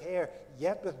tender care,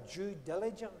 yet with due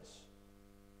diligence,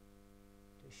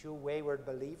 to show wayward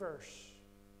believers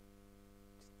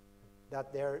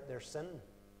that their sin,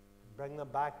 and bring them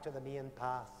back to the main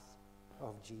path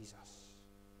of Jesus.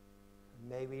 And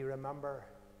may we remember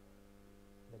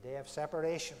the day of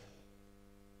separation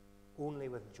only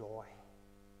with joy,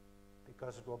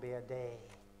 because it will be a day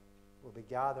we'll be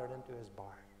gathered into His barn,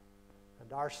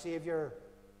 and our Savior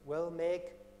will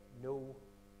make no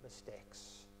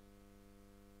mistakes.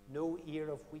 No ear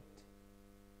of wheat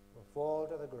will fall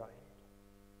to the ground.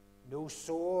 No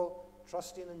soul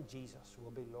trusting in Jesus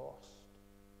will be lost.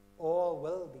 All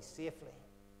will be safely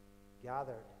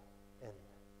gathered in.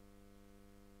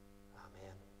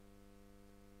 Amen.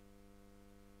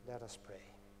 Let us pray.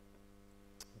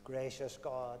 Gracious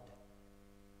God,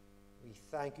 we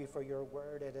thank You for Your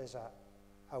word. It is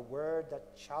a word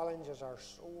that challenges our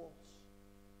souls.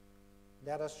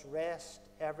 Let us rest,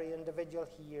 every individual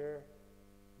here,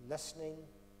 listening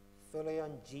fully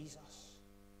on Jesus,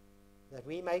 that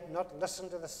we might not listen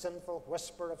to the sinful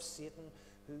whisper of Satan,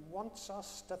 who wants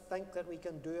us to think that we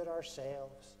can do it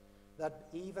ourselves, that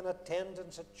even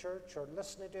attendance at church or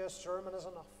listening to a sermon is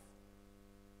enough.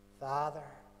 Father,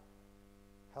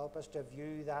 help us to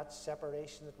view that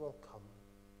separation that will come,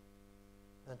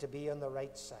 and to be on the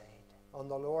right side, on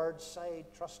the Lord's side,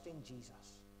 trusting Jesus,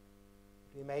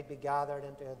 that we might be gathered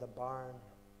into the barn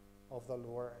of the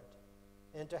Lord,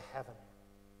 into heaven,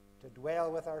 to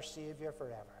dwell with our Savior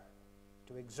forever,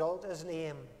 to exalt His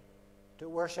name, to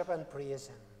worship and praise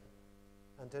Him,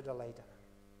 and to delight in Him.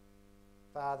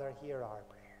 Father, hear our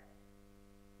prayer.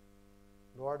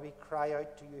 Lord, we cry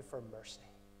out to You for mercy.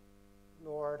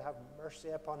 Lord, have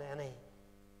mercy upon any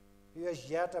who as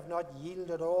yet have not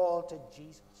yielded all to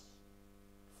Jesus.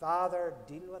 Father,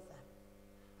 deal with them.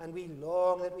 And we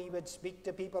long that we would speak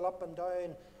to people up and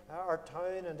down our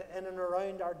town and in and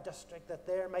around our district, that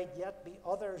there might yet be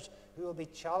others who will be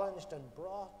challenged and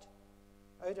brought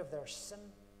out of their sin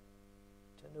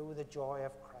to know the joy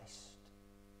of Christ,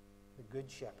 the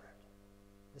Good Shepherd,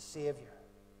 the Savior.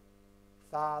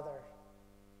 Father,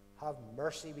 have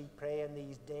mercy, we pray, in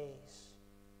these days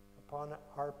upon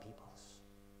our peoples.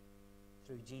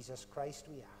 Through Jesus Christ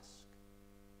we ask.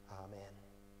 Amen.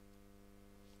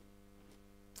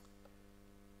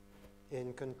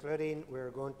 In concluding,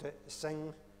 we're going to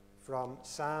sing from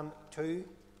Psalm 2.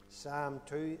 Psalm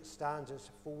 2, stanzas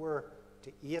 4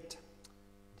 to 8.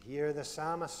 Here the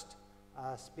psalmist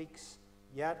speaks,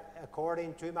 "Yet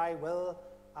according to my will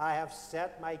I have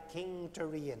set my king to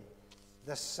reign."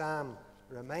 This psalm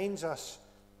reminds us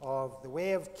of the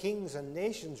way of kings and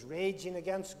nations raging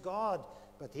against God.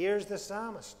 But here's the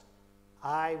psalmist: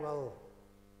 I will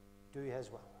do his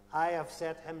will. I have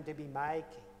set him to be my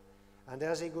king. And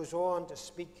as he goes on to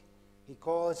speak, he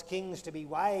calls kings to be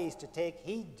wise, to take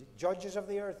heed. Judges of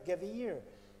the earth, give ear.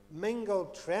 Mingle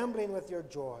trembling with your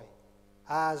joy.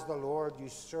 As the Lord you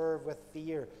serve with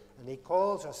fear. And he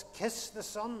calls us, kiss the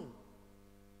Son,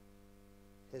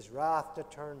 his wrath to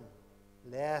turn,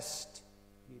 lest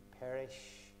you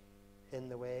perish in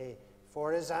the way,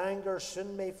 for his anger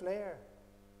soon may flare.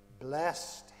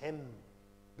 Blessed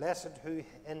who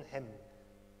in him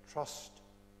trust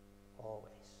always.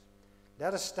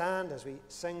 Let us stand as we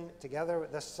sing together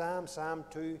with this psalm, Psalm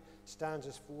 2,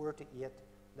 stanzas 4 to 8.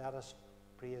 Let us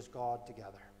praise God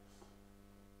together.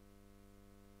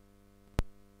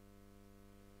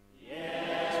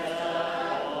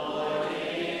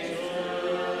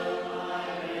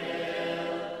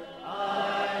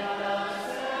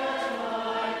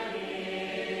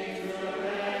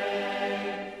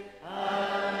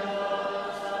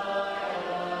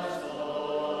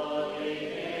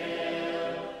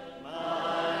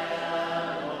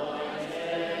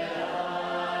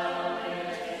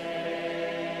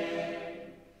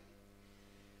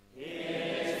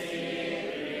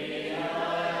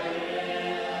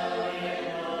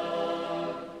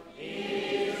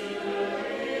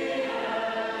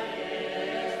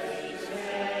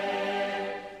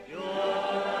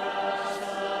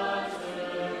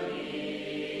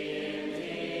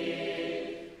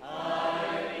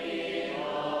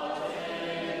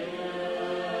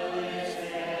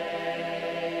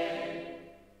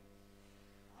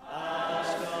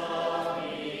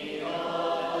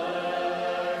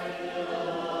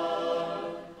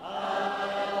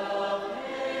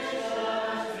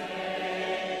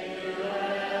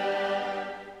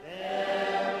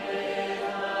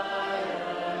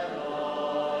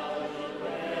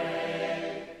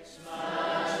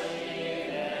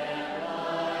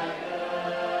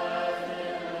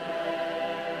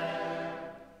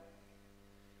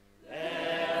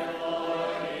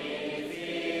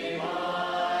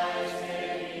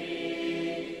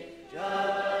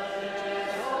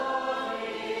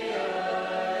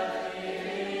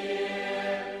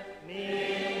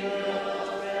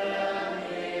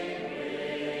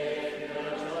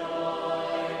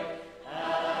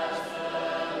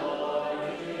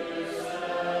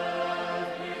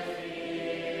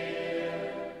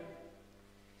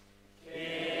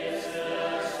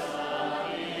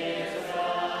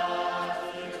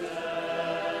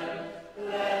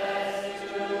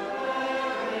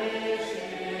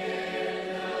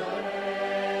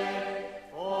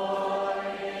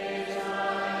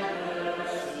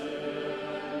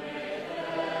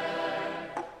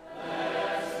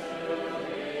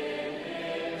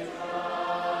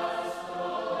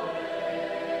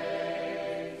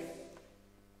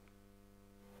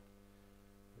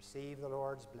 Receive the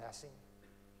Lord's blessing.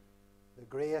 The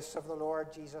grace of the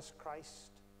Lord Jesus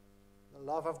Christ, the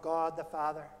love of God the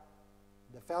Father,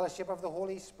 the fellowship of the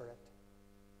Holy Spirit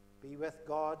be with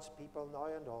God's people now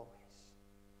and always.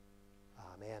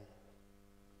 Amen.